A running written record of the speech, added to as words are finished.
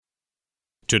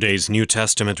Today's New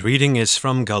Testament reading is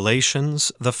from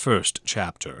Galatians, the 1st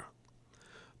chapter.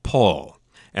 Paul,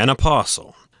 an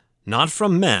apostle, not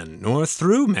from men nor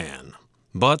through man,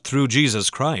 but through Jesus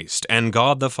Christ and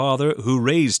God the Father who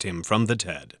raised him from the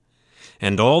dead,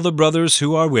 and all the brothers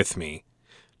who are with me,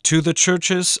 to the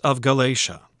churches of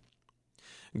Galatia.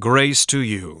 Grace to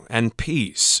you and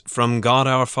peace from God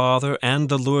our Father and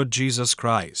the Lord Jesus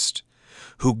Christ,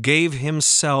 who gave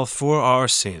himself for our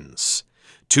sins,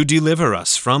 to deliver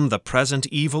us from the present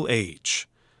evil age,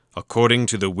 according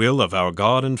to the will of our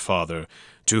God and Father,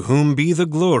 to whom be the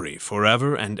glory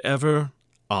forever and ever.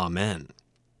 Amen.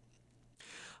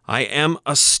 I am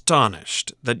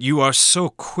astonished that you are so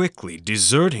quickly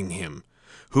deserting him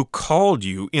who called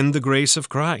you in the grace of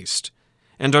Christ,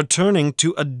 and are turning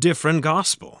to a different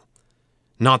gospel.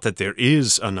 Not that there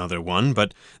is another one,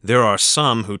 but there are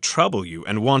some who trouble you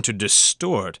and want to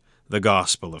distort the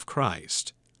gospel of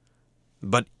Christ.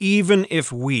 But even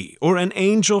if we, or an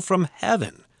angel from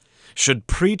heaven, should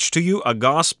preach to you a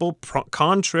gospel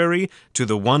contrary to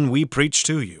the one we preach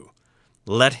to you,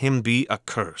 let him be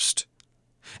accursed.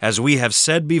 As we have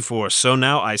said before, so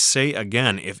now I say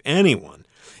again, if anyone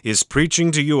is preaching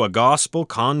to you a gospel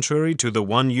contrary to the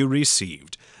one you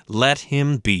received, let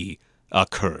him be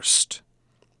accursed.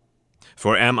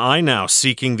 For am I now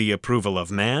seeking the approval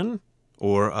of man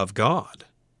or of God?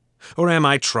 Or am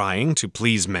I trying to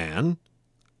please man?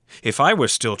 If I were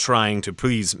still trying to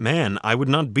please man, I would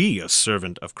not be a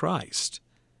servant of Christ.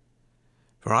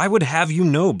 For I would have you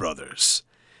know, brothers,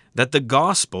 that the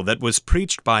gospel that was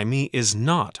preached by me is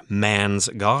not man's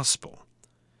gospel.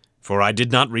 For I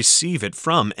did not receive it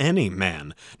from any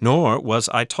man, nor was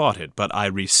I taught it, but I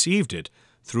received it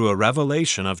through a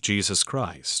revelation of Jesus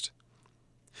Christ.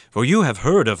 For you have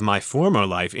heard of my former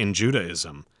life in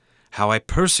Judaism, how I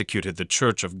persecuted the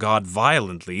church of God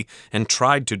violently and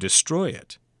tried to destroy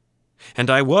it.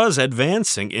 And I was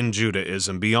advancing in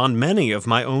Judaism beyond many of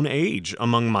my own age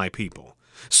among my people.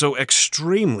 So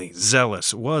extremely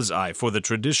zealous was I for the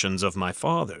traditions of my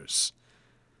fathers.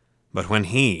 But when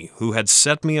he, who had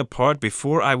set me apart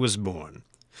before I was born,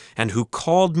 and who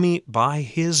called me by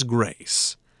his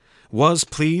grace, was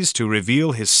pleased to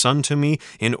reveal his Son to me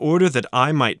in order that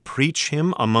I might preach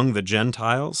him among the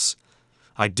Gentiles,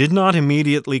 I did not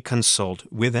immediately consult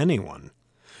with anyone.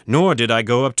 Nor did I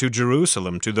go up to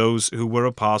Jerusalem to those who were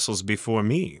apostles before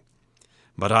me.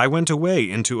 But I went away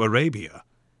into Arabia,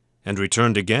 and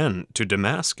returned again to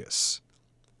Damascus.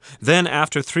 Then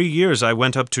after 3 years I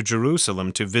went up to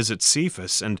Jerusalem to visit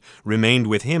Cephas, and remained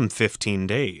with him 15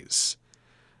 days.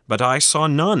 But I saw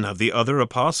none of the other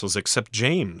apostles except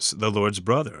James, the Lord's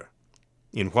brother.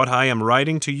 In what I am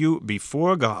writing to you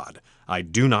before God, I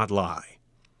do not lie.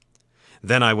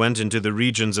 Then I went into the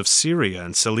regions of Syria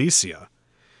and Cilicia,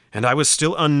 and I was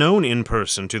still unknown in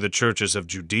person to the churches of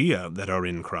Judea that are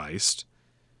in Christ.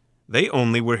 They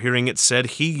only were hearing it said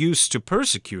he used to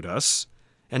persecute us,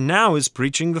 and now is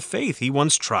preaching the faith he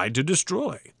once tried to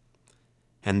destroy.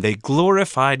 And they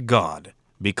glorified God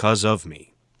because of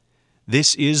me.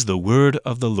 This is the word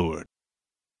of the Lord.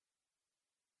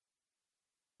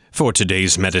 For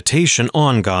today's meditation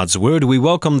on God's Word, we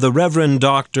welcome the Reverend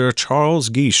Dr. Charles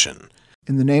Gieshen.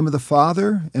 In the name of the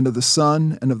Father, and of the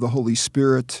Son, and of the Holy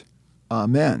Spirit.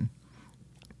 Amen.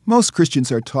 Most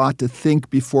Christians are taught to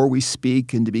think before we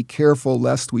speak and to be careful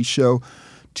lest we show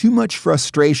too much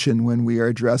frustration when we are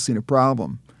addressing a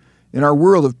problem. In our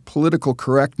world of political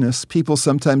correctness, people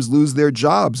sometimes lose their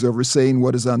jobs over saying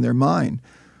what is on their mind.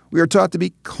 We are taught to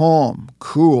be calm,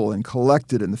 cool, and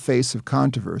collected in the face of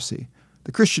controversy.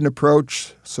 The Christian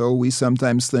approach, so we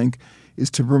sometimes think, is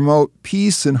to promote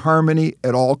peace and harmony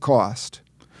at all cost.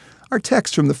 Our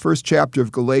text from the first chapter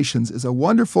of Galatians is a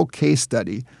wonderful case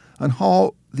study on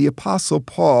how the Apostle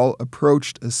Paul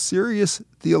approached a serious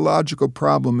theological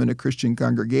problem in a Christian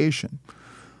congregation.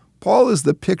 Paul is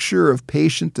the picture of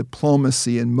patient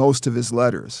diplomacy in most of his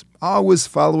letters, always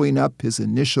following up his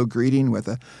initial greeting with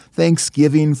a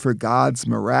thanksgiving for God's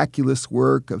miraculous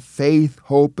work of faith,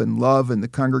 hope, and love in the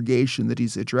congregation that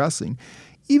he's addressing,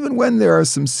 even when there are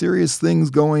some serious things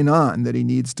going on that he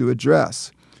needs to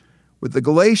address. With the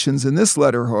Galatians in this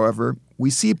letter, however, we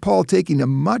see Paul taking a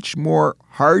much more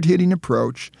hard-hitting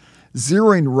approach,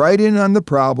 zeroing right in on the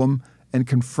problem and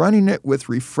confronting it with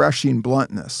refreshing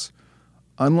bluntness.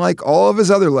 Unlike all of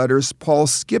his other letters, Paul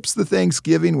skips the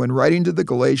thanksgiving when writing to the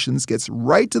Galatians, gets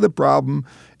right to the problem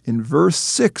in verse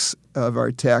 6 of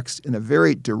our text in a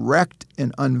very direct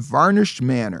and unvarnished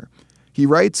manner. He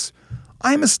writes,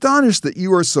 I am astonished that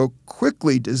you are so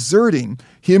quickly deserting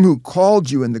him who called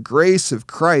you in the grace of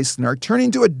Christ and are turning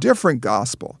to a different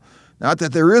gospel. Not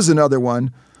that there is another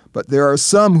one, But there are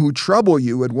some who trouble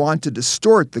you and want to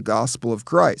distort the gospel of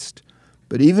Christ.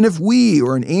 But even if we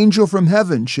or an angel from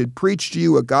heaven should preach to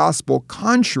you a gospel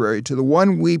contrary to the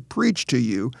one we preach to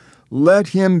you, let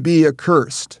him be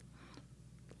accursed.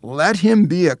 Let him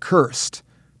be accursed.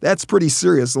 That's pretty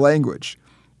serious language.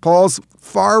 Paul's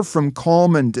far from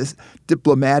calm and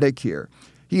diplomatic here.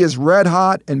 He is red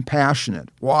hot and passionate.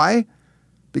 Why?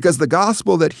 Because the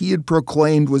gospel that he had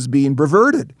proclaimed was being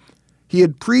perverted. He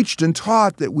had preached and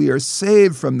taught that we are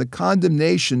saved from the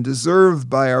condemnation deserved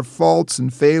by our faults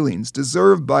and failings,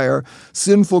 deserved by our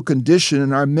sinful condition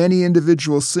and our many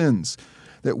individual sins,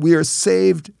 that we are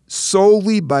saved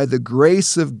solely by the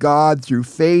grace of God through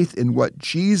faith in what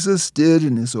Jesus did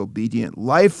in his obedient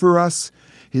life for us,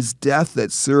 his death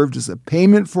that served as a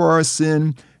payment for our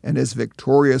sin, and his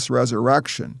victorious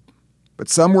resurrection. But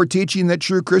some were teaching that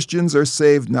true Christians are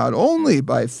saved not only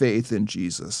by faith in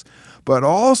Jesus, but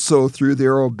also through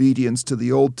their obedience to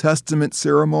the Old Testament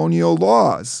ceremonial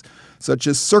laws, such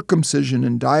as circumcision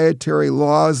and dietary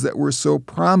laws that were so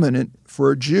prominent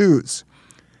for Jews.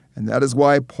 And that is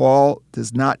why Paul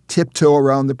does not tiptoe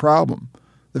around the problem.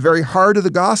 The very heart of the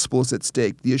gospel is at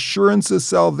stake. The assurance of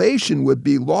salvation would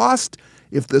be lost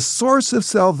if the source of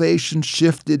salvation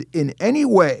shifted in any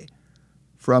way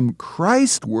from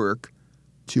Christ's work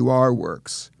to our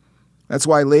works. That's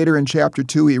why later in chapter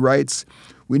 2 he writes,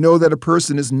 "We know that a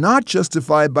person is not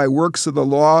justified by works of the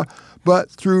law,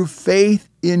 but through faith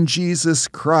in Jesus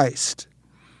Christ."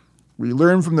 We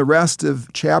learn from the rest of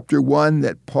chapter 1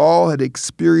 that Paul had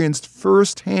experienced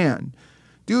firsthand,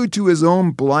 due to his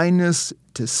own blindness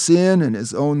to sin and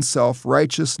his own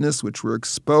self-righteousness, which were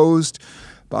exposed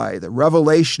by the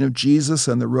revelation of Jesus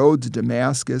on the road to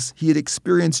Damascus, he had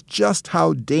experienced just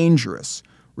how dangerous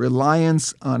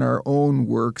reliance on our own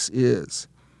works is.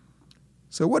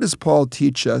 So what does Paul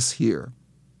teach us here?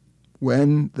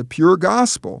 When the pure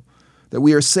gospel, that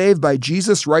we are saved by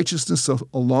Jesus' righteousness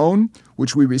alone,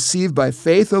 which we receive by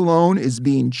faith alone, is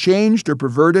being changed or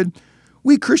perverted,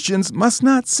 we Christians must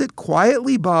not sit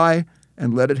quietly by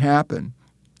and let it happen.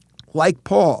 Like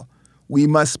Paul, we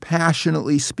must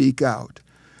passionately speak out.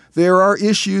 There are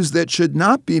issues that should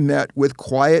not be met with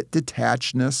quiet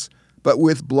detachedness, but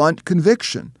with blunt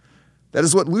conviction. That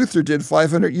is what Luther did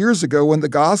 500 years ago when the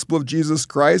gospel of Jesus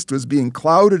Christ was being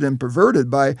clouded and perverted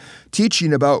by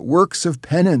teaching about works of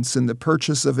penance and the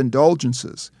purchase of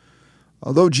indulgences.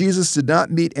 Although Jesus did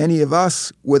not meet any of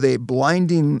us with a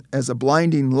blinding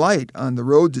light on the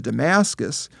road to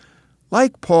Damascus,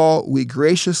 like Paul, we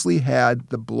graciously had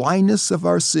the blindness of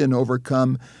our sin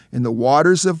overcome in the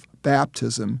waters of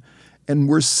baptism, and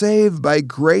were saved by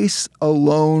grace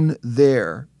alone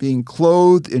there, being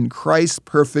clothed in Christ's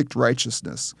perfect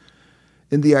righteousness.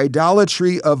 In the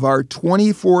idolatry of our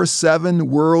 24/7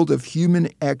 world of human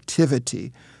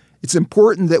activity, it's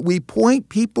important that we point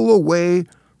people away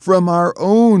from our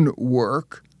own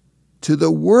work to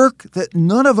the work that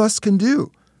none of us can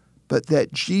do, but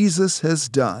that Jesus has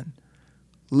done,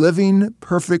 living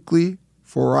perfectly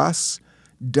for us,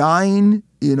 dying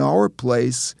in our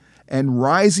place, and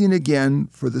rising again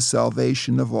for the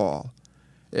salvation of all.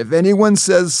 If anyone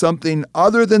says something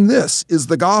other than this is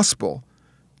the gospel,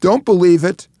 don't believe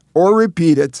it or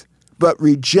repeat it, but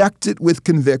reject it with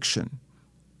conviction.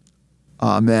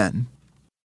 Amen.